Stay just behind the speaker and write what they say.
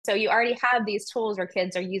So you already have these tools where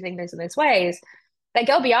kids are using these in these ways that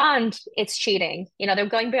go beyond it's cheating. They're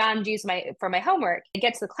going beyond use my for my homework. It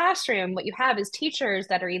gets to the classroom. What you have is teachers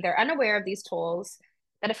that are either unaware of these tools,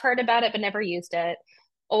 that have heard about it but never used it,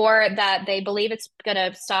 or that they believe it's going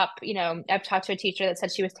to stop. I've talked to a teacher that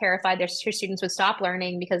said she was terrified her students would stop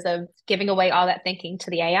learning because of giving away all that thinking to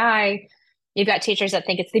the AI. You've got teachers that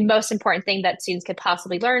think it's the most important thing that students could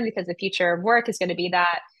possibly learn because the future of work is going to be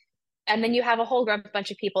that. And then you have a whole bunch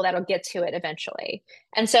of people that'll get to it eventually.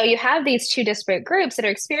 And so you have these two disparate groups that are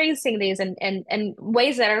experiencing these in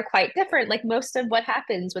ways that are quite different, like most of what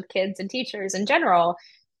happens with kids and teachers in general,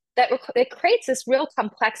 that it creates this real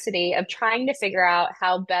complexity of trying to figure out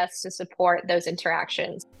how best to support those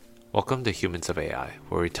interactions. Welcome to Humans of AI,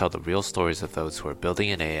 where we tell the real stories of those who are building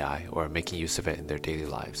an AI or are making use of it in their daily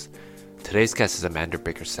lives. Today's guest is Amanda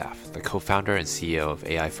Bickerstaffi, the co-founder and CEO of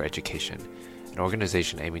AI for Education, an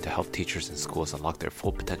organization aiming to help teachers and schools unlock their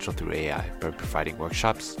full potential through AI by providing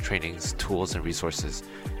workshops, trainings, tools, and resources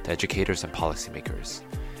to educators and policymakers.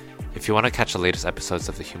 If you want to catch the latest episodes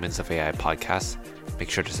of the Humans of AI podcast, make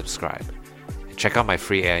sure to subscribe. And check out my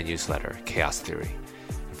free AI newsletter, Chaos Theory.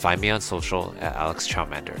 And find me on social at Alex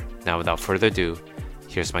Chowmander. Now, without further ado,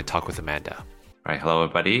 here's my talk with Amanda. All right, hello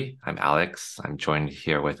everybody. I'm Alex. I'm joined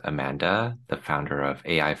here with Amanda, the founder of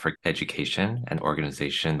AI for Education, an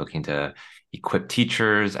organization looking to equip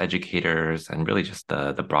teachers, educators, and really just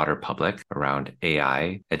the broader public around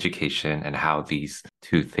AI education and how these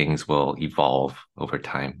two things will evolve over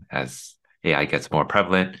time as AI gets more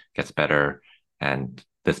prevalent, gets better, and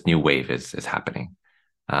this new wave is happening.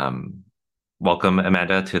 Welcome,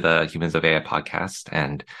 Amanda, to the Humans of AI podcast.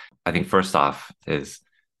 And I think first off is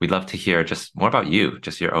we'd love to hear just more about you,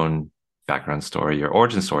 just your own background story, your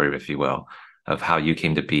origin story, if you will, of how you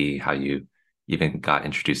came to be, how you even got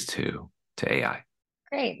introduced to AI.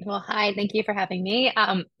 Great. Well, hi. Thank you for having me.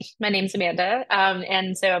 My name's Amanda.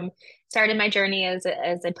 And so I started my journey as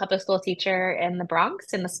a public school teacher in the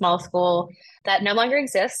Bronx, in the small school that no longer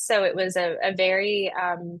exists. So it was a very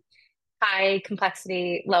high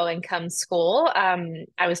complexity, low income school.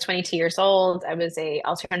 I was 22 years old. I was a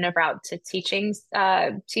alternative route to teaching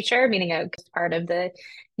teacher, meaning I was part of the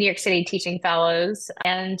New York City Teaching Fellows.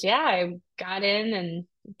 And yeah, I got in and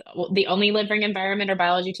the only living environment or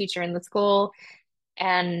biology teacher in the school.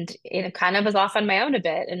 And it kind of was off on my own a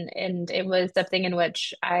bit. And it was something in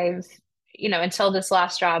which until this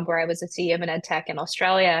last job where I was a CEO of an ed tech in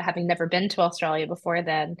Australia, having never been to Australia before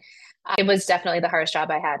then, it was definitely the hardest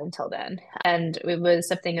job I had until then. And it was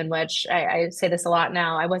something in which I say this a lot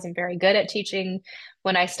now. I wasn't very good at teaching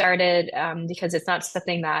when I started because it's not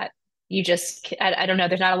something that you just, I don't know,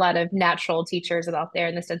 there's not a lot of natural teachers out there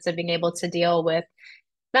in the sense of being able to deal with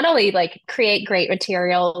not only like create great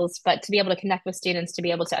materials, but to be able to connect with students, to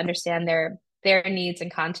be able to understand their needs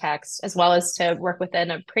and context, as well as to work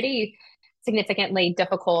within a pretty significantly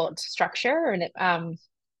difficult structure. And it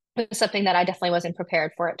was something that I definitely wasn't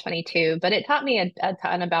prepared for at 22, but it taught me a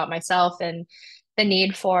ton about myself and the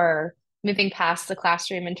need for moving past the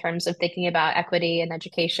classroom in terms of thinking about equity and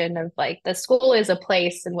education of like the school is a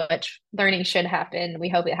place in which learning should happen. We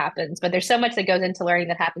hope it happens, but there's so much that goes into learning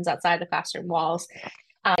that happens outside the classroom walls.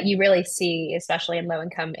 You really see, especially in low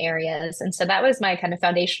income areas. And so that was my kind of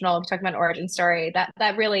foundational, talking about origin story,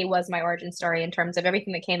 that really was my origin story in terms of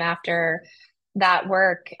everything that came after that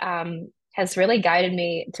work. Has really guided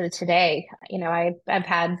me to today. I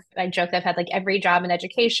joke I've had like every job in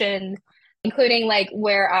education, including like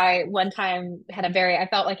where I one time had I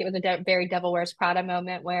felt like it was a very Devil Wears Prada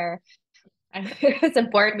moment where it was a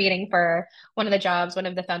board meeting for one of the jobs, one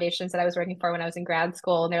of the foundations that I was working for when I was in grad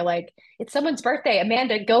school. And they're like, it's someone's birthday.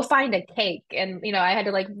 Amanda, go find a cake. And, I had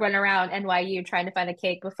to like run around NYU trying to find a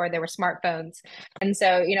cake before there were smartphones. And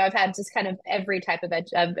so, I've had just kind of every type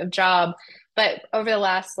of job. But over the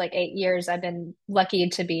last like 8 years, I've been lucky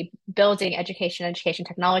to be building education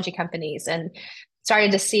technology companies and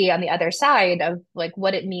started to see on the other side of like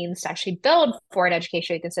what it means to actually build for an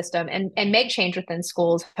education ecosystem and make change within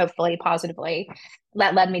schools, hopefully positively.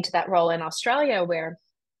 That led me to that role in Australia where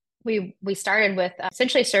we started with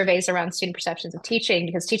essentially surveys around student perceptions of teaching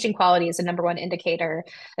because teaching quality is the number one indicator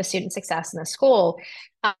of student success in the school.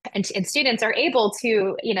 And students are able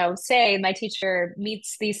to, say my teacher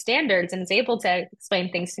meets these standards and is able to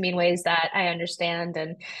explain things to me in ways that I understand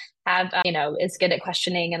and have, is good at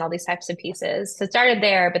questioning and all these types of pieces. So started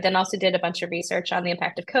there, but then also did a bunch of research on the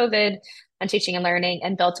impact of COVID on teaching and learning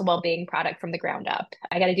and built a well-being product from the ground up.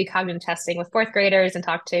 I got to do cognitive testing with fourth graders and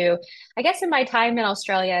talk to, I guess in my time in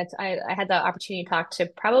Australia, I had the opportunity to talk to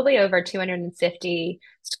probably over 250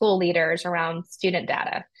 school leaders around student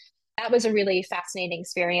data. that was a really fascinating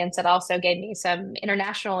experience that also gave me some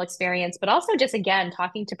international experience, but also just again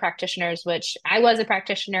talking to practitioners, which I was a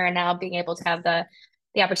practitioner, and now being able to have the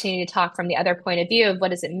opportunity to talk from the other point of view of what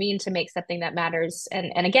does it mean to make something that matters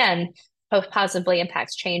and again, both positively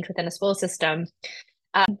impacts change within a school system.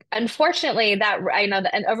 Unfortunately, that I know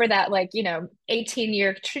that, and over that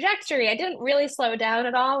 18-year trajectory, I didn't really slow down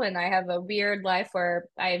at all, and I have a weird life where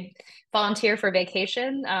I volunteer for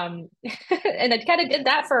vacation, and I kind of did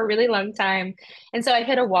that for a really long time, and so I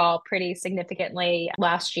hit a wall pretty significantly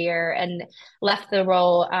last year and left the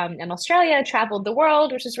role in Australia, traveled the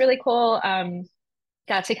world, which is really cool.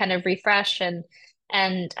 Got to kind of refresh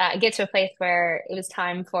and get to a place where it was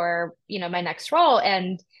time for my next role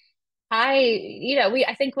and.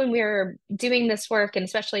 I think when we were doing this work, and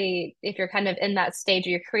especially if you're kind of in that stage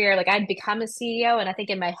of your career, like I'd become a CEO, and I think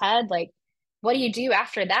in my head, like, what do you do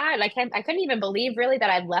after that? Like, I couldn't even believe really that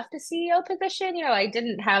I'd left a CEO position. I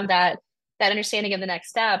didn't have that understanding of the next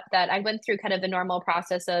step. That I went through kind of the normal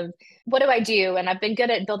process of what do I do? And I've been good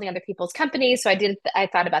at building other people's companies, so I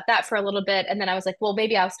thought about that for a little bit, and then I was like, well,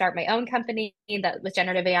 maybe I'll start my own company that with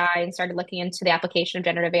generative AI, and started looking into the application of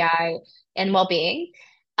generative AI and well-being.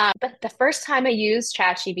 But the first time I used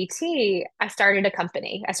ChatGPT, I started a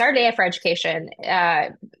company. I started AI for Education,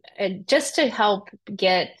 just to help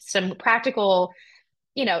get some practical,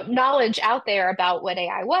 knowledge out there about what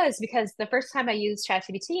AI was. Because the first time I used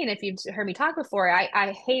ChatGPT, and if you've heard me talk before,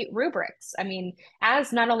 I hate rubrics. I mean,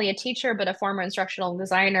 as not only a teacher but a former instructional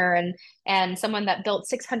designer and someone that built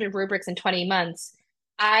 600 rubrics in 20 months,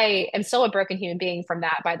 I am still a broken human being from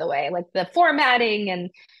that. By the way, like the formatting and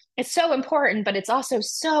it's so important, but it's also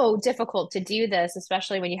so difficult to do this,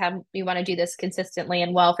 especially when you want to do this consistently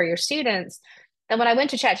and well for your students. And when I went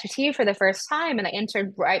to ChatGPT for the first time and I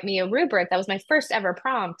entered write me a rubric, that was my first ever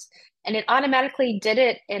prompt, and it automatically did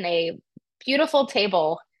it in a beautiful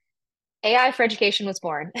table. AI for Education was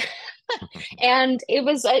born. And it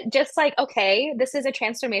was just like, okay, this is a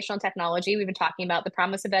transformational technology. We've been talking about the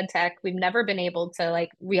promise of ed tech. We've never been able to like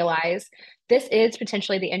realize this is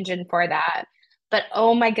potentially the engine for that. But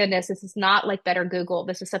oh my goodness, this is not like better Google.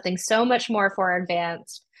 This is something so much more for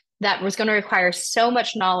advanced that was going to require so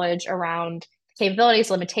much knowledge around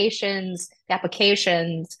capabilities, limitations,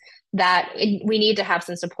 applications that we need to have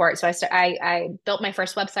some support. So I built my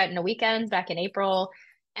first website in a weekend back in April.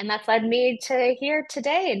 And that's led me to here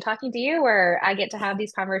today and talking to you, where I get to have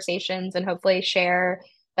these conversations and hopefully share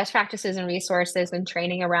best practices and resources and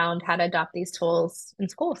training around how to adopt these tools in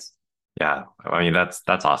schools. Yeah, I mean that's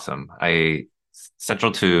awesome. I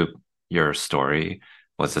Central to your story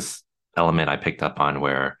was this element I picked up on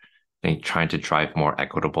where I think trying to drive more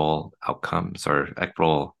equitable outcomes or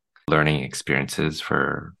equitable learning experiences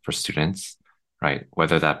for students, right?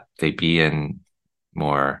 Whether that they be in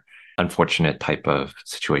more unfortunate type of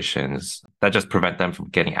situations that just prevent them from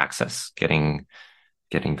getting access, getting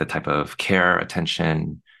the type of care,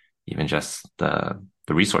 attention, even just the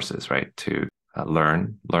resources, right, to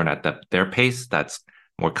learn at their pace that's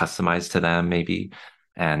more customized to them, maybe.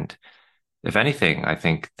 And if anything, I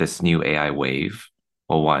think this new AI wave,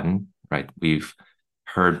 well, one, right, we've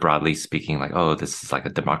heard broadly speaking, like, oh, this is like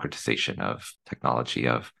a democratization of technology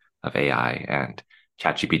of AI and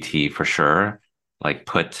ChatGPT for sure, like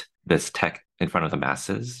put this tech in front of the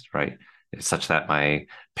masses, right? Such that my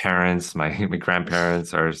parents, my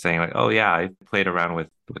grandparents are saying like, oh yeah, I played around with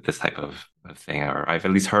this type of thing, or I've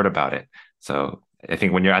at least heard about it. So I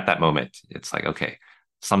think when you're at that moment, it's like, okay,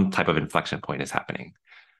 some type of inflection point is happening.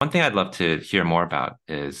 One thing I'd love to hear more about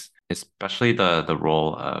is especially the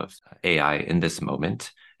role of AI in this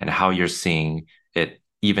moment and how you're seeing it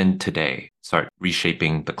even today start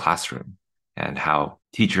reshaping the classroom and how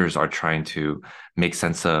teachers are trying to make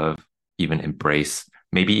sense of, even embrace,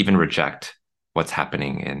 maybe even reject what's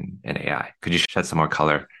happening in AI. Could you shed some more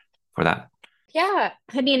color for that? Yeah,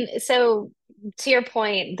 I mean, so to your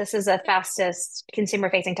point, this is the fastest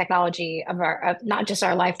consumer-facing technology of not just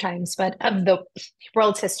our lifetimes, but of the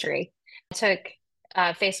world's history. It took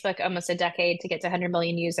Facebook almost a decade to get to 100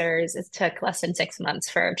 million users. It took less than 6 months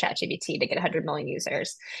for ChatGPT to get 100 million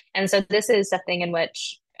users. And so this is something in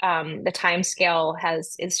which the time scale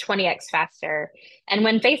is 20x faster. And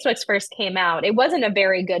when Facebook's first came out, it wasn't a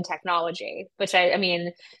very good technology, which I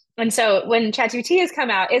mean, and so when ChatGPT has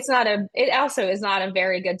come out, it also is not a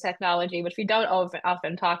very good technology, which we don't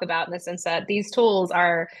often talk about in the sense that these tools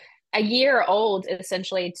are a year old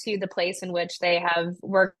essentially to the place in which they have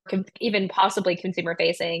worked, even possibly consumer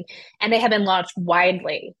facing, and they have been launched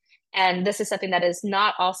widely. And this is something that does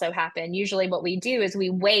not also happen. Usually what we do is we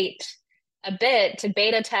wait a bit to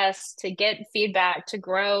beta test, to get feedback, to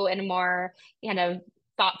grow in a more,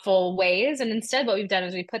 thoughtful ways. And instead, what we've done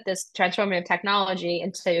is we put this transformative technology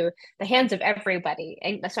into the hands of everybody.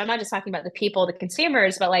 And so I'm not just talking about the people, the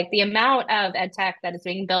consumers, but like the amount of ed tech that is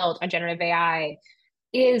being built on generative AI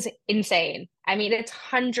is insane. I mean, it's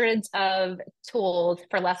hundreds of tools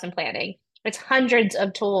for lesson planning. It's hundreds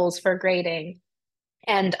of tools for grading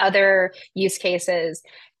and other use cases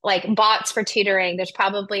like bots for tutoring. There's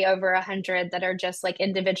probably over 100 that are just like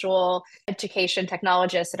individual education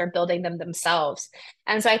technologists that are building them themselves.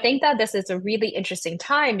 And so I think that this is a really interesting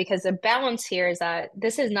time because the balance here is that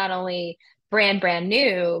this is not only brand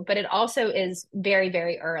new, but it also is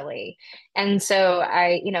very early. And so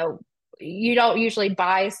you don't usually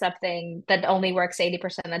buy something that only works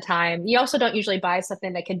 80% of the time. You also don't usually buy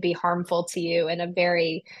something that can be harmful to you in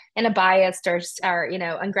a biased or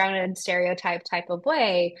ungrounded stereotype type of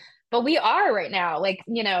way. But we are right now. Like,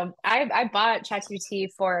 I bought ChatGPT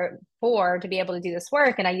for to be able to do this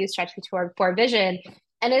work, and I used ChatGPT for Vision.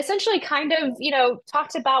 And it essentially kind of,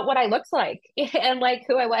 talked about what I looked like and like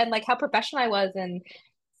who I was and like how professional I was and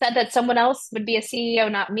said that someone else would be a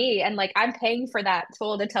CEO, not me. And like I'm paying for that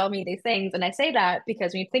tool to tell me these things. And I say that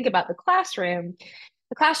because when you think about the classroom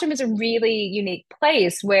is a really unique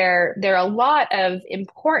place where there are a lot of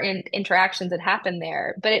important interactions that happen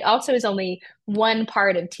there, but it also is only one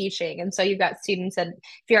part of teaching. And so you've got students, and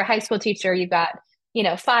if you're a high school teacher, you've got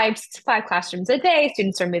five classrooms a day.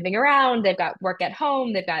 Students are moving around. They've got work at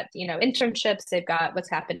home. They've got internships. They've got what's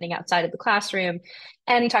happening outside of the classroom.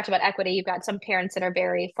 And you talked about equity. You've got some parents that are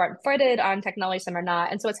very front-footed on technology, some are not.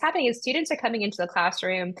 And so what's happening is students are coming into the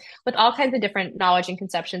classroom with all kinds of different knowledge and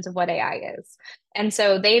conceptions of what AI is. And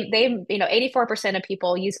so 84% of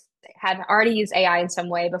people had already used AI in some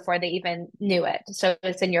way before they even knew it. So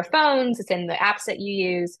it's in your phones, it's in the apps that you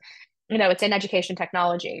use, it's in education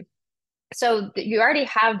technology. So you already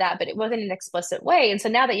have that, but it wasn't an explicit way. And so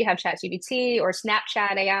now that you have ChatGPT or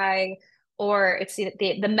Snapchat AI, or it's the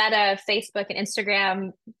Meta, Facebook, and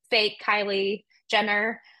Instagram fake Kylie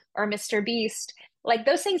Jenner or Mr. Beast, like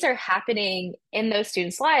those things are happening in those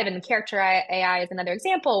students' lives. And character AI is another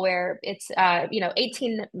example where it's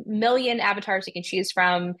 18 million avatars you can choose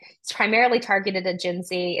from. It's primarily targeted at Gen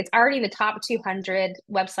Z. It's already in the top 200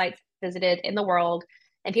 websites visited in the world,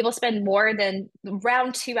 and people spend more than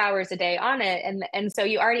around 2 hours a day on it. And so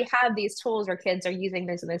you already have these tools where kids are using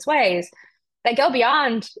this in these ways that go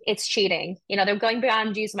beyond it's cheating. They're going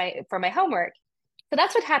beyond use for my homework. So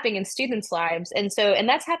that's what's happening in students' lives. And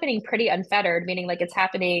that's happening pretty unfettered, meaning like it's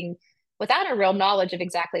happening without a real knowledge of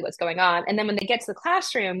exactly what's going on. And then when they get to the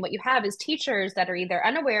classroom, what you have is teachers that are either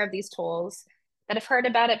unaware of these tools, that have heard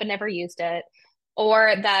about it but never used it,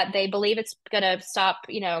 or that they believe it's going to stop.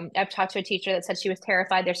 I've talked to a teacher that said she was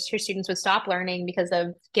terrified her students would stop learning because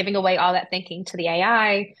of giving away all that thinking to the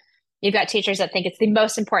AI. You've got teachers that think it's the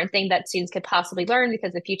most important thing that students could possibly learn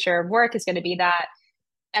because the future of work is going to be that.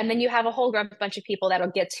 And then you have a whole bunch of people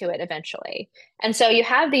that'll get to it eventually. And so you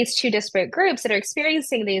have these two disparate groups that are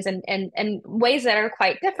experiencing these in ways that are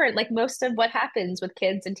quite different, like most of what happens with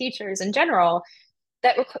kids and teachers in general,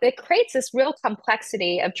 that it creates this real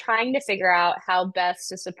complexity of trying to figure out how best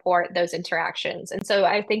to support those interactions. And so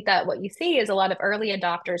I think that what you see is a lot of early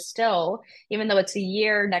adopters still, even though it's a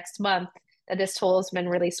year next month that this tool has been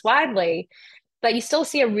released widely, but you still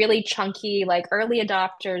see a really chunky, like early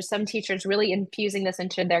adopters, some teachers really infusing this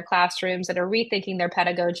into their classrooms that are rethinking their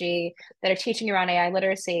pedagogy, that are teaching around AI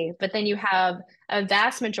literacy. But then you have a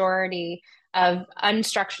vast majority of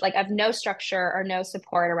unstructured, like of no structure or no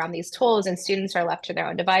support around these tools, and students are left to their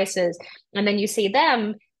own devices. And then you see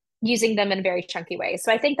them using them in very chunky ways.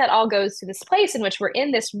 So I think that all goes to this place in which we're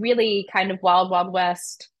in this really kind of wild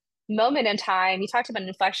west moment in time. You talked about an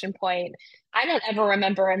inflection point. I don't ever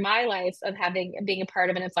remember in my life of being a part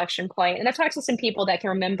of an inflection point. And I've talked to some people that can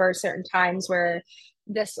remember certain times where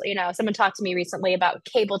someone talked to me recently about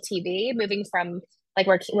cable TV moving from like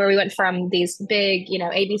where we went from these big,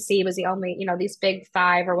 ABC was the only, these big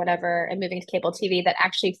five or whatever, and moving to cable TV that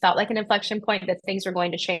actually felt like an inflection point that things were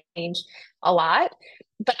going to change a lot.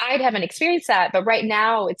 But I haven't experienced that. But right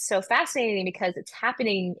now it's so fascinating because it's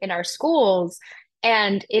happening in our schools,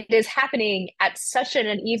 and it is happening at such an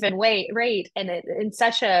uneven rate and in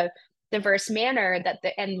such a diverse manner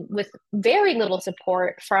and with very little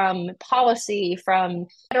support from policy, from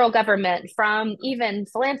federal government, from even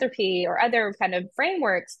philanthropy or other kind of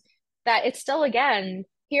frameworks, that it's still, again,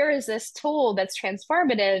 here is this tool that's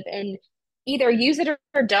transformative, and either use it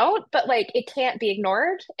or don't, but like it can't be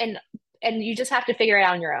ignored, and you just have to figure it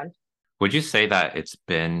out on your own. Would you say that it's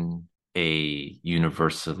been a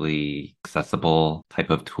universally accessible type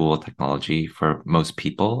of tool technology for most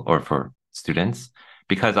people or for students?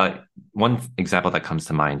 because one example that comes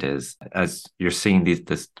to mind is as you're seeing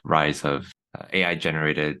this rise of AI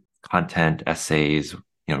generated content, essays,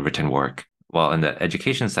 written work. Well, in the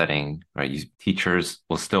education setting, right, teachers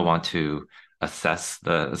will still want to assess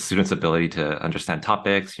the student's ability to understand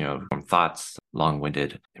topics, from thoughts,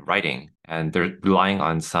 long-winded writing, and they're relying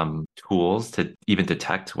on some tools to even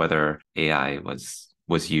detect whether AI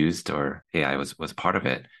was used or AI was part of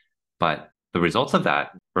it. But the results of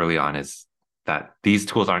that early on is that these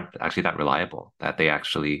tools aren't actually that reliable, that they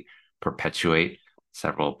actually perpetuate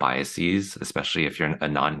several biases, especially if you're a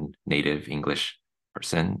non-native English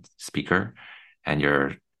person, speaker, and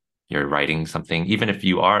you're writing something, even if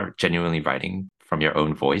you are genuinely writing from your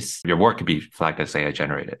own voice, your work could be flagged as AI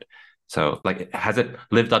generated. So like, has it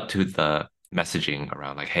lived up to the messaging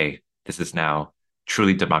around like, hey, this is now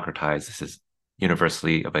truly democratized, this is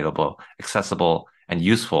universally available, accessible, and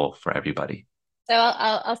useful for everybody? So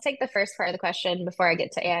I'll take the first part of the question before I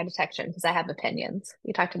get to AI detection because I have opinions.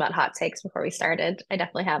 We talked about hot takes before we started. I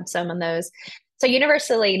definitely have some on those. So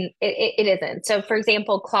universally, it isn't. So for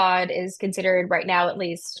example, Claude is considered right now at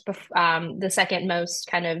least the second most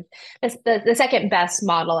kind of the second best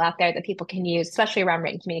model out there that people can use, especially around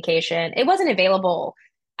written communication. It wasn't available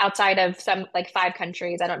outside of some like 5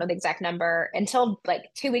 countries. I don't know the exact number until like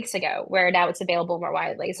 2 weeks ago, where now it's available more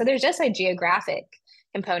widely. So there's just a geographic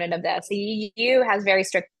component of this. The EU has very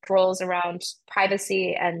strict rules around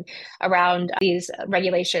privacy and around these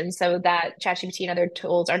regulations so that ChatGPT and other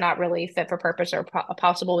tools are not really fit for purpose or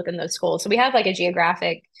possible within those schools. So we have like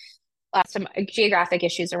some geographic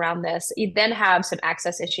issues around this. You then have some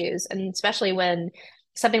access issues, and especially when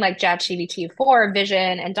something like ChatGPT 4,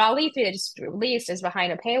 Vision, and DALL-E 3 that just released is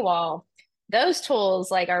behind a paywall. Those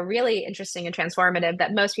tools like are really interesting and transformative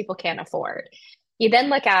that most people can't afford. You then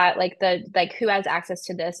look at like who has access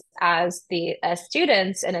to this as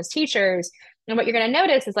students and as teachers. And what you're going to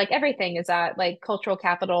notice is like everything is that like cultural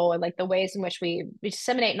capital and like the ways in which we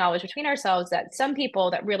disseminate knowledge between ourselves, that some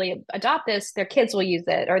people that really adopt this, their kids will use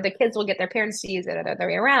it, or the kids will get their parents to use it, or the other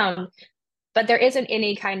way around. But there isn't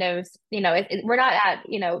any kind of, we're not at,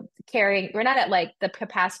 we're not at like the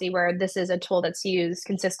capacity where this is a tool that's used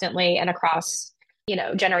consistently and across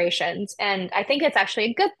generations. And I think it's actually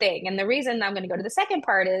a good thing. And the reason I'm going to go to the second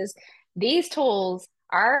part is these tools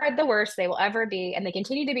are the worst they will ever be, and they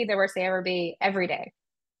continue to be the worst they ever be every day.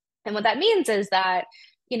 And what that means is that,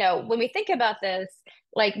 when we think about this,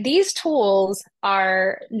 like these tools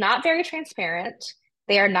are not very transparent,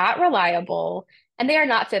 they are not reliable, and they are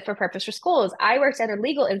not fit for purpose for schools. I worked at a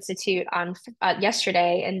legal institute on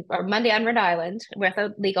yesterday and or Monday on Rhode Island with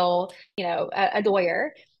a legal, a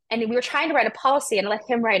lawyer, and we were trying to write a policy and let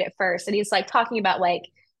him write it first. And he's like talking about like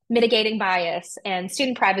mitigating bias and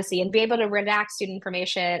student privacy and be able to redact student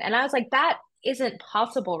information. And I was like, that isn't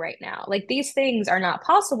possible right now. Like these things are not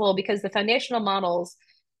possible because the foundational models,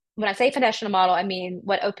 when I say foundational model, I mean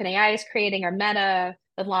what OpenAI is creating or Meta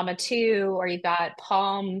with Llama 2, or you've got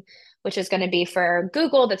Palm, which is going to be for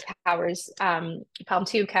Google that powers Palm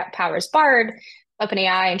 2 powers Bard,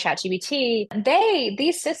 OpenAI and ChatGPT.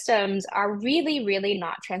 These systems are really, really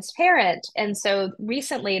not transparent. And so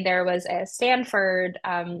recently there was a Stanford,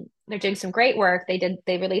 they're doing some great work. They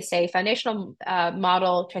released a foundational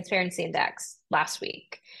model transparency index last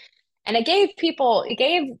week. And it gave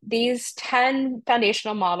these 10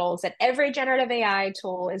 foundational models that every generative AI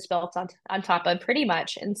tool is built on top of pretty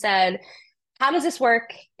much, and said, how does this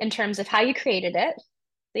work in terms of how you created it,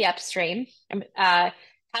 the upstream? How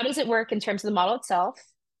does it work in terms of the model itself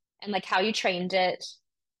and like how you trained it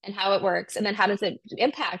and how it works? And then how does it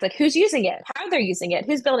impact? Like who's using it? How they're using it?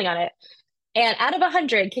 Who's building on it? And out of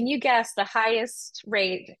 100, can you guess the highest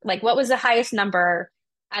rate? Like what was the highest number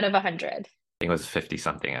out of 100? Think it was 50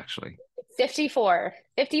 something actually. 54%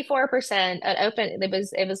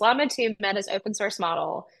 it was Llama 2 Meta's open source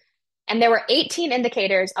model. And there were 18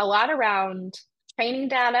 indicators, a lot around training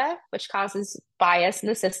data, which causes bias in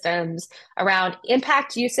the systems, around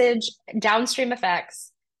impact usage, downstream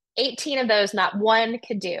effects. 18 of those, not one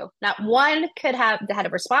could do. Not one could have had a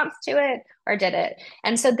response to it or did it.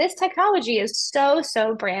 And so this technology is so,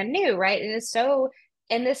 so brand new, right? It is so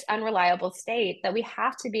in this unreliable state that we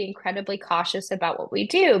have to be incredibly cautious about what we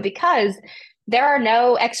do, because there are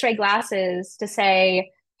no x-ray glasses to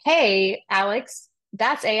say, hey, Alex,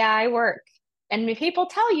 that's AI work. And when people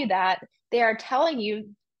tell you that, they are telling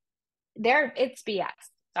you it's BS.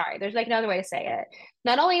 Sorry, there's like no other way to say it.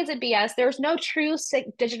 Not only is it BS, there's no true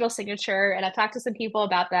digital signature. And I've talked to some people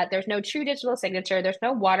about that. There's no true digital signature. There's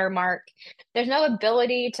no watermark. There's no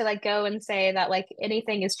ability to like go and say that like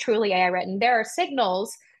anything is truly AI written. There are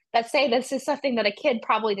signals that say this is something that a kid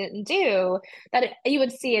probably didn't do that you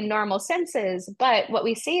would see in normal senses. But what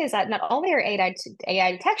we see is that not only are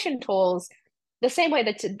AI detection tools the same way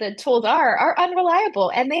that the tools are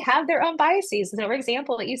unreliable and they have their own biases. So, for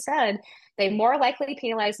example, that you said, they more likely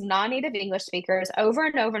penalize non-native English speakers over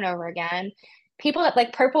and over and over again. People that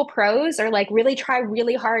like purple prose or like really try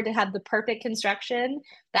really hard to have the perfect construction,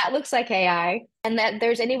 that looks like AI. And that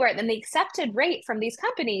there's anywhere, and the accepted rate from these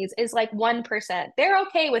companies is like 1%. They're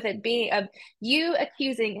okay with it being of you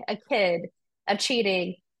accusing a kid of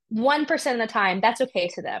cheating 1% of the time. That's okay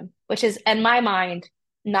to them, which is, in my mind,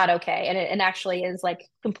 not okay. And it actually is like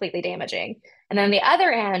completely damaging. And then on the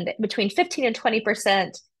other end, between 15 and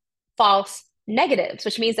 20% false negatives,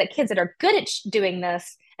 which means that kids that are good at doing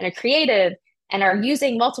this and are creative and are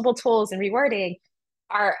using multiple tools and rewording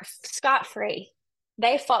are scot-free.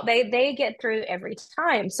 They get through every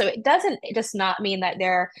time. So it doesn't just not mean that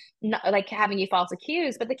they're not like having you false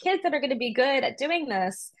accused, but the kids that are going to be good at doing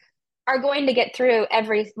this are going to get through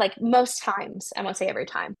every, like most times. I won't say every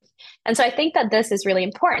time. And so I think that this is really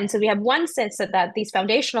important. So we have one sense that these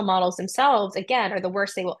foundational models themselves, again, are the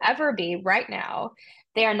worst they will ever be right now.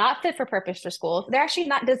 They are not fit for purpose for schools. They're actually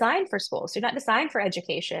not designed for schools. They're not designed for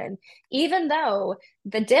education. Even though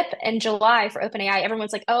the dip in July for OpenAI,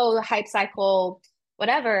 everyone's like, oh, the hype cycle,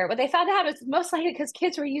 whatever. What they found out is most likely because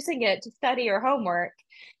kids were using it to study or homework.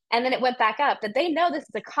 And then it went back up, that they know this is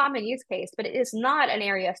a common use case, but it is not an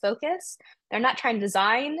area of focus. They're not trying to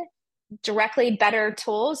design directly better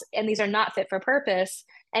tools, and these are not fit for purpose.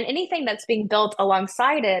 And anything that's being built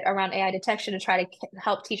alongside it around AI detection to try to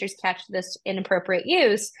help teachers catch this inappropriate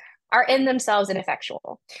use are in themselves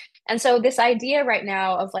ineffectual. And so this idea right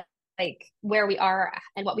now of like where we are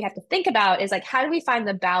and what we have to think about is like, how do we find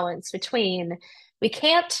the balance between, we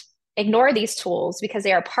can't ignore these tools because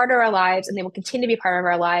they are part of our lives and they will continue to be part of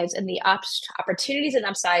our lives, and the opportunities and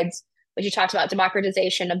upsides, which you talked about,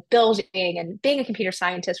 democratization of building and being a computer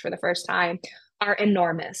scientist for the first time, are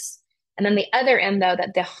enormous. And then the other end, though,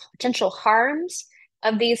 that the potential harms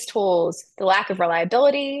of these tools, the lack of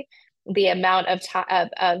reliability, the amount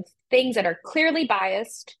of things that are clearly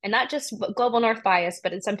biased, and not just global north biased,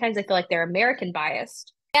 but sometimes I feel like they're American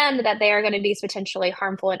biased, and that they are going to be potentially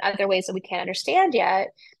harmful in other ways that we can't understand yet,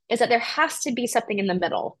 is that there has to be something in the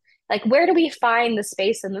middle. Like, where do we find the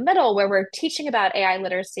space in the middle where we're teaching about AI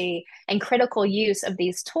literacy and critical use of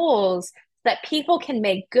these tools so that people can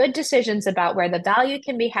make good decisions about where the value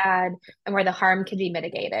can be had and where the harm can be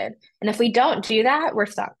mitigated? And if we don't do that, we're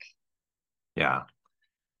stuck. Yeah.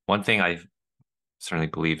 One thing I certainly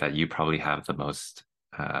believe that you probably have the most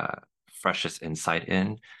freshest insight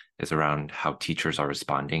in is around how teachers are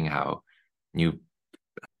responding, how new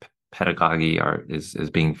pedagogy is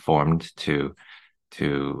being formed to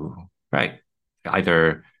right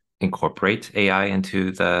either incorporate AI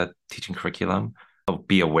into the teaching curriculum,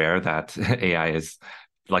 be aware that AI is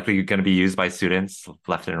likely going to be used by students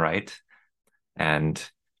left and right, and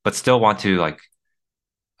but still want to like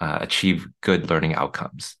achieve good learning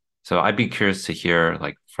outcomes. So I'd be curious to hear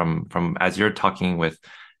like from as you're talking with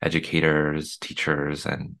educators, teachers,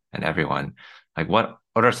 and everyone, like what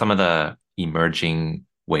are some of the emerging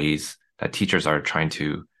ways that teachers are trying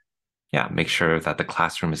to make sure that the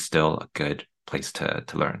classroom is still a good place to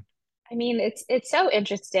learn. I mean, it's so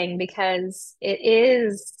interesting because it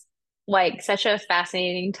is like such a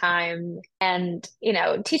fascinating time. And,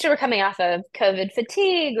 teacher, we're coming off of COVID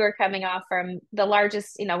fatigue. We're coming off from the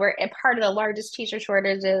largest, we're a part of the largest teacher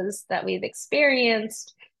shortages that we've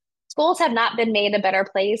experienced. Schools have not been made a better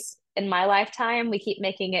place in my lifetime. We keep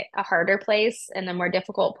making it a harder place and a more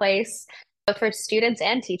difficult place, both for students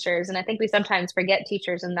and teachers. And I think we sometimes forget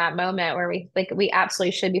teachers in that moment where we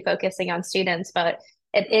absolutely should be focusing on students, but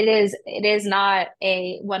it is not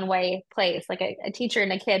a one-way place. Like a teacher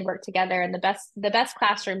and a kid work together, and the best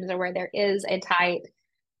classrooms are where there is a tight,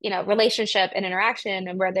 relationship and interaction,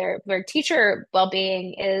 and where teacher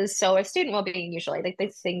well-being is so is student well-being, usually like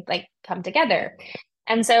these things like come together.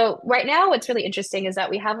 And so right now, what's really interesting is that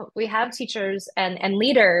we have teachers and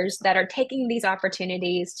leaders that are taking these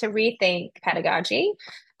opportunities to rethink pedagogy,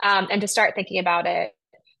 and to start thinking about it.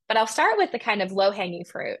 But I'll start with the kind of low-hanging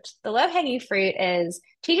fruit. The low-hanging fruit is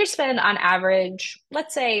teachers spend on average,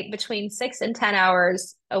 let's say, between 6 and 10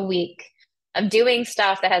 hours a week of doing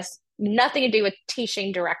stuff that has nothing to do with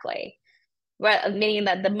teaching directly. Meaning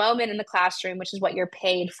that the moment in the classroom, which is what you're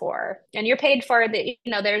paid for, and you're paid for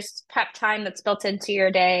there's prep time that's built into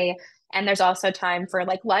your day. And there's also time for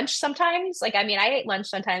like lunch sometimes. Like, I mean, I ate lunch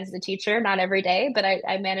sometimes as a teacher, not every day, but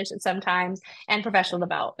I manage it sometimes, and professional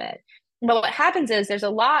development. But what happens is there's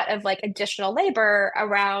a lot of like additional labor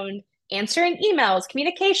around answering emails,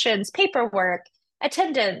 communications, paperwork.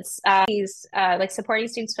 attendance, these like supporting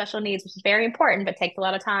students' special needs, which is very important, but takes a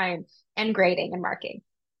lot of time, and grading and marking.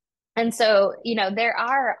 And so, there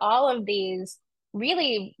are all of these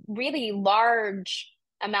really, really large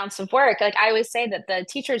amounts of work. Like I always say that the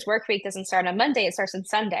teacher's work week doesn't start on Monday, it starts on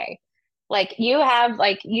Sunday. Like you have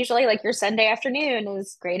like usually like your Sunday afternoon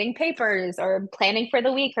is grading papers or planning for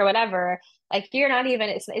the week or whatever. Like you're not even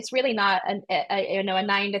it's really not a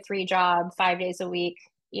 9 to 3 job 5 days a week,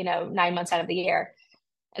 9 months out of the year.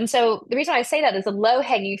 And so the reason I say that is the low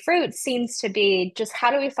hanging fruit seems to be just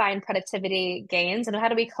how do we find productivity gains and how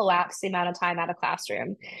do we collapse the amount of time out of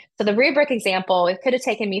classroom? So the rubric example, it could have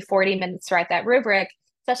taken me 40 minutes to write that rubric,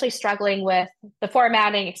 especially struggling with the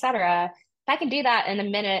formatting, et cetera. If I can do that in a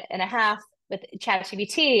minute and a half with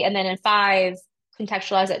ChatGPT and then in 5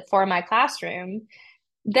 contextualize it for my classroom,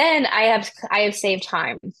 then I have saved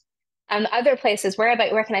time. Other places where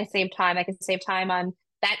can I save time? I can save time on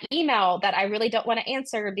that email that I really don't want to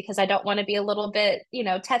answer because I don't want to be a little bit,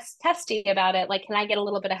 testy about it. Like, can I get a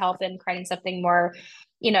little bit of help in creating something more,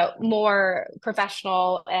 more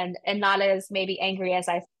professional and not as maybe angry as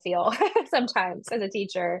I feel sometimes as a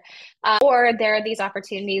teacher? Or there are these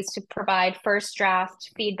opportunities to provide first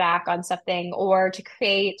draft feedback on something or to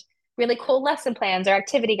create really cool lesson plans or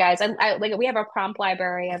activity guides. Like we have a prompt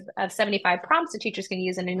library of 75 prompts that teachers can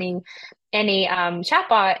use in any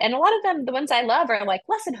chatbot. And a lot of them, the ones I love are like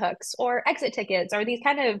lesson hooks or exit tickets or these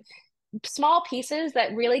kind of small pieces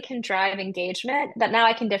that really can drive engagement that now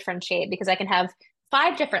I can differentiate because I can have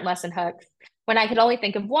 5 different lesson hooks when I could only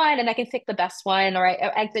think of one and I can pick the best one or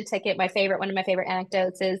exit ticket. One of my favorite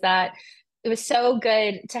anecdotes is that it was so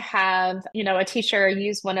good to have, a teacher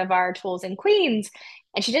use one of our tools in Queens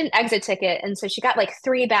and she didn't exit ticket. And so she got like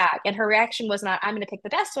 3 back. And her reaction was not, I'm going to pick the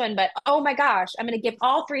best one, but oh my gosh, I'm going to give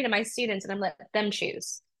all 3 to my students and I'm let them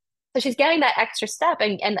choose. So she's getting that extra step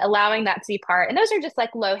and allowing that to be part. And those are just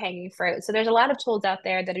like low hanging fruit. So there's a lot of tools out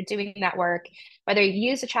there that are doing that work, whether you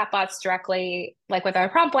use the chatbots directly, like with our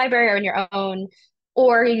prompt library or on your own,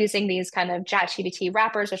 or you're using these kind of ChatGPT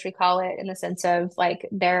wrappers, which we call it, in the sense of like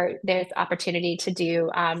there's opportunity to do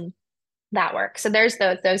that work. So there's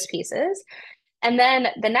those pieces. And then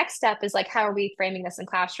the next step is like, how are we framing this in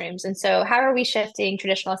classrooms? And so how are we shifting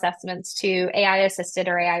traditional assessments to AI assisted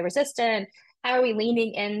or AI resistant? How are we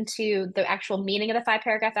leaning into the actual meaning of the 5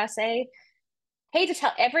 paragraph essay? Hate to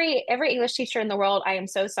tell every English teacher in the world, I am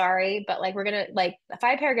so sorry, but like we're gonna like a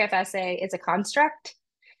 5 paragraph essay is a construct.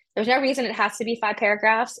 There's no reason it has to be 5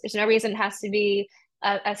 paragraphs. There's no reason it has to be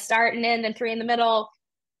a start and end and 3 in the middle.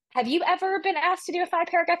 Have you ever been asked to do a 5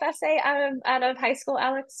 paragraph essay out of high school,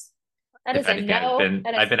 Alex? That If is a anything, I've no. been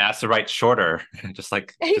That is I've been asked to write shorter, just get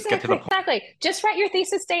to the exactly, point. exactly. Just write your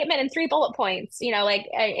thesis statement in 3 bullet points, like,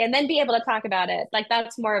 and then be able to talk about it. Like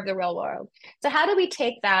that's more of the real world. So how do we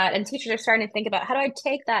take that? And teachers are starting to think about how do I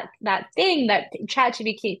take that thing that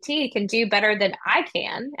ChatGPT can do better than I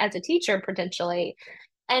can as a teacher potentially,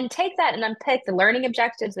 and take that and unpick the learning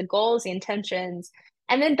objectives, the goals, the intentions,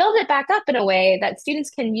 and then build it back up in a way that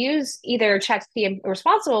students can use either ChatGPT in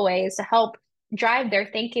responsible ways to help drive their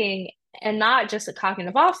thinking and not just a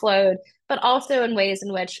cognitive offload, but also in ways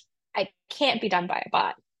in which I can't be done by a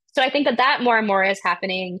bot. So I think that more and more is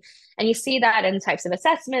happening. And you see that in types of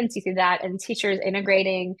assessments, you see that in teachers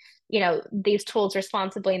integrating, these tools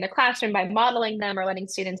responsibly in the classroom by modeling them or letting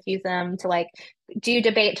students use them to like do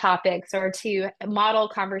debate topics or to model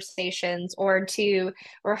conversations or to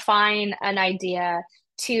refine an idea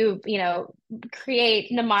to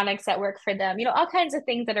create mnemonics that work for them, all kinds of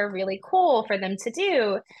things that are really cool for them to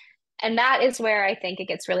do. And that is where I think it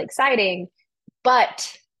gets really exciting.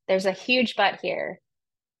 But there's a huge but here.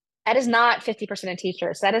 That is not 50% of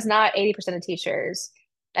teachers. That is not 80% of teachers.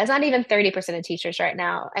 That's not even 30% of teachers right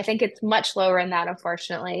now. I think it's much lower than that,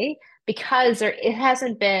 unfortunately, because it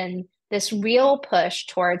hasn't been this real push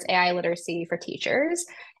towards AI literacy for teachers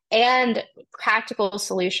and practical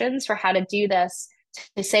solutions for how to do this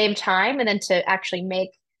to save time and then to actually make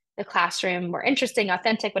the classroom more interesting,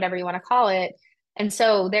 authentic, whatever you want to call it. And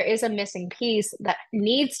so there is a missing piece that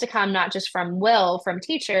needs to come not just from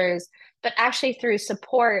teachers, but actually through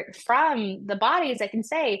support from the bodies that can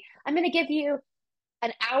say, I'm going to give you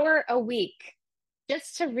an hour a week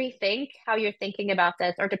just to rethink how you're thinking about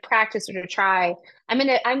this or to practice or to try.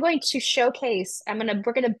 I'm going to showcase,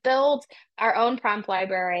 we're going to build our own prompt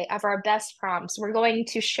library of our best prompts. We're going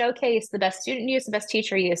to showcase the best student use, the best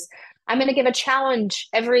teacher use. I'm going to give a challenge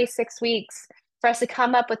every 6 weeks for us to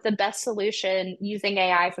come up with the best solution using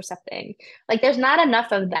AI for something. Like there's not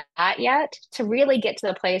enough of that yet to really get to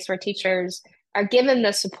the place where teachers are given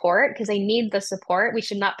the support because they need the support. We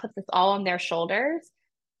should not put this all on their shoulders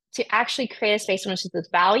to actually create a space in which this is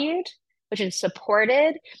valued which is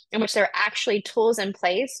supported, in which there are actually tools in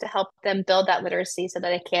place to help them build that literacy so that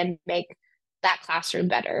they can make that classroom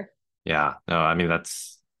better. Yeah, no, I mean,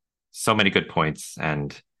 that's so many good points,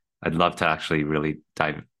 and I'd love to actually really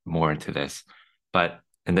dive more into this. But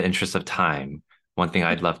in the interest of time, one thing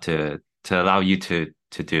I'd love to allow you to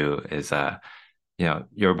do is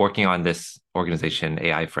you're working on this organization,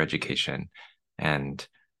 AI for Education, and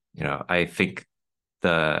I think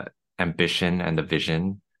the ambition and the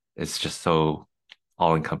vision is just so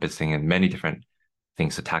all-encompassing and many different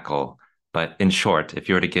things to tackle. But in short, if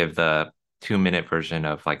you were to give the 2-minute version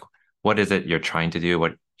of like what is it you're trying to do,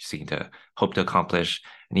 what you're seeking to hope to accomplish,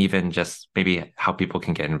 and even just maybe how people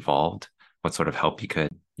can get involved, what sort of help you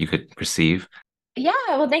could receive. Yeah,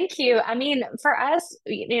 well, thank you. I mean, for us,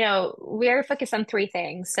 we're focused on three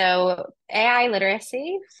things. So AI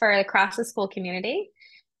literacy for across the school community,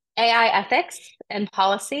 AI ethics and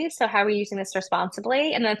policy. So how are we using this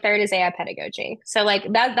responsibly? And the third is AI pedagogy. So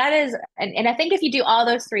like that is and I think if you do all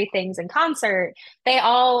those three things in concert, they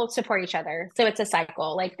all support each other. So it's a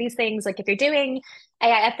cycle. Like these things, like if you're doing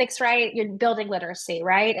AI ethics right, you're building literacy,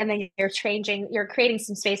 right? And then you're creating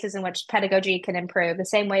some spaces in which pedagogy can improve. The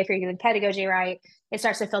same way if you're doing pedagogy right, it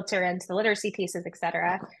starts to filter into the literacy pieces, et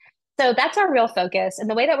cetera. So that's our real focus. And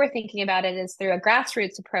the way that we're thinking about it is through a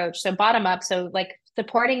grassroots approach. So bottom up. So like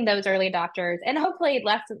supporting those early adopters and hopefully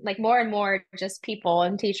less like more and more just people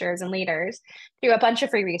and teachers and leaders through a bunch of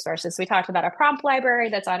free resources. So we talked about a prompt library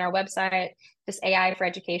that's on our website, just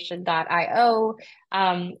aiforeducation.io.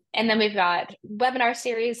 And then we've got webinar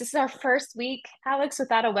series. This is our first week, Alex,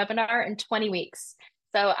 without a webinar in 20 weeks.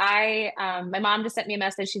 So my mom just sent me a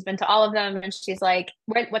message. She's been to all of them and she's like,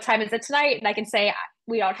 what time is it tonight? And I can say,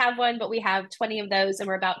 we don't have one, but we have 20 of those and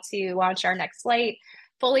we're about to launch our next slate,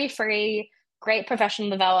 fully free, great professional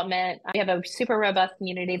development. We have a super robust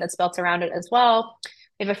community that's built around it as well.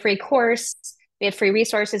 We have a free course. We have free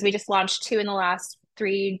resources. We just launched two in the last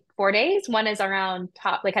 3, 4 days. One is around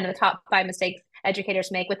like kind of the top 5 mistakes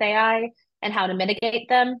educators make with AI and how to mitigate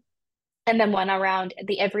them. And then one around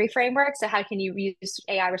the every framework. So how can you use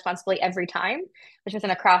AI responsibly every time, which is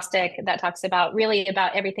an acrostic that talks about really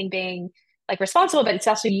about everything being like responsible, but it's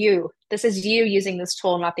also you. This is you using this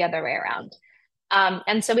tool, not the other way around.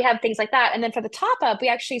 And so we have things like that. And then for the top up, we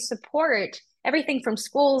actually support everything from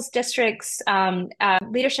schools, districts,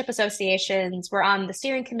 leadership associations. We're on the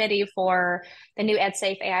steering committee for the new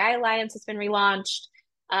EdSafe AI Alliance that's been relaunched.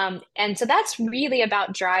 And so that's really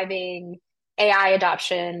about driving AI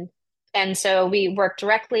adoption. And so we work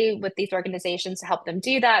directly with these organizations to help them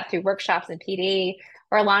do that through workshops and PD.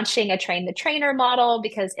 We're launching a train the trainer model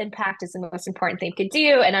because impact is the most important thing we could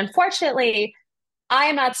do. And unfortunately, I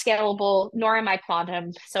am not scalable, nor am I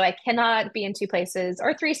quantum. So I cannot be in two places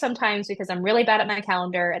or three sometimes because I'm really bad at my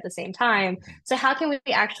calendar at the same time. So how can we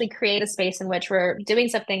actually create a space in which we're doing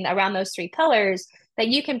something around those three pillars that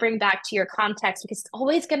you can bring back to your context because it's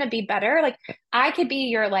always going to be better. Like I could be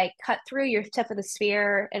your like cut through your tip of the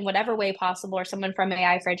spear in whatever way possible, or someone from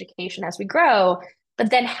AI for education as we grow. But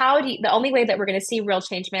then the only way that we're going to see real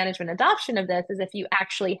change management adoption of this is if you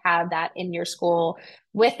actually have that in your school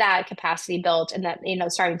with that capacity built and that,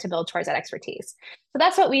 starting to build towards that expertise. So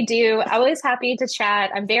that's what we do. I'm always happy to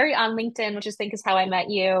chat. I'm very on LinkedIn, which I think is how I met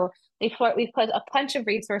you. We've put a bunch of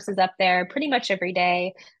resources up there pretty much every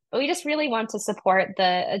day. But we just really want to support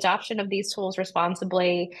the adoption of these tools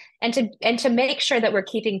responsibly and to make sure that we're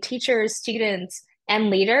keeping teachers, students, and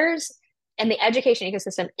leaders and the education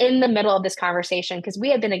ecosystem in the middle of this conversation because we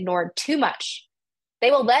have been ignored too much. They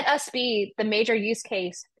will let us be the major use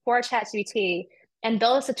case for ChatGPT and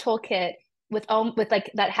build us a toolkit with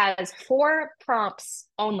like that has 4 prompts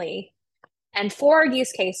only and 4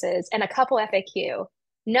 use cases and a couple FAQ,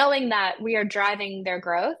 knowing that we are driving their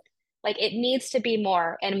growth. Like it needs to be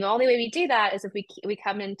more, and the only way we do that is if we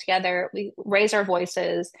come in together, we raise our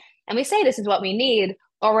voices, and we say this is what we need,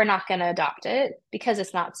 or we're not going to adopt it because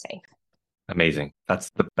it's not safe. Amazing. That's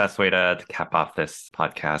the best way to cap off this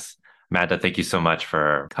podcast. Amanda, thank you so much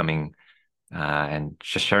for coming and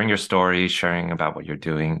just sharing your story, sharing about what you're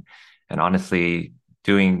doing, and honestly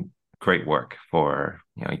doing great work for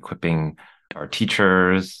equipping our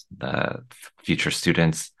teachers, the future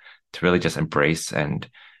students to really just embrace and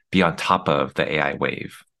be on top of the AI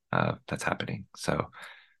wave that's happening. So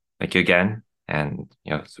thank you again, and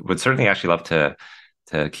would certainly actually love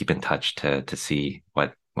to keep in touch to see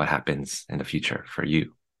what happens in the future for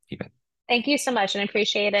you even. Thank you so much and I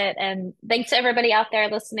appreciate it. And thanks to everybody out there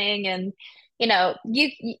listening. And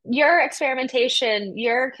your experimentation,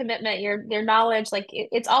 your commitment, your knowledge, like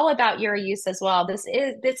it's all about your use as well.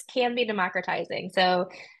 This can be democratizing. So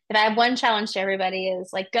If I have one challenge to everybody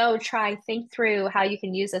is like, go try, think through how you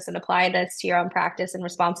can use this and apply this to your own practice in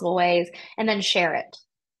responsible ways, and then share it.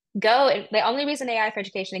 The only reason AI for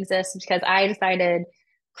education exists is because I decided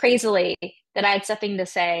crazily that I had something to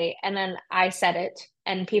say, and then I said it,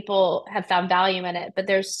 and people have found value in it. But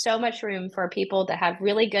there's so much room for people that have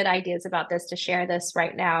really good ideas about this to share this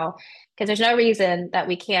right now, because there's no reason that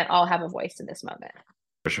we can't all have a voice in this moment.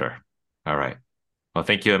 For sure. All right. Well,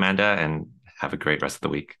 thank you, Amanda, and have a great rest of the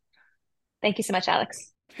week. Thank you so much,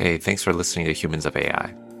 Alex. Hey, thanks for listening to Humans of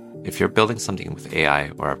AI. If you're building something with AI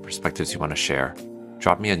or have perspectives you want to share,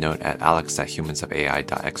 drop me a note at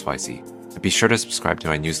alex@humansofai.xyz. And be sure to subscribe to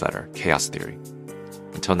my newsletter, Chaos Theory.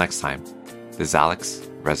 Until next time, this is Alex,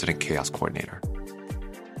 Resident Chaos Coordinator.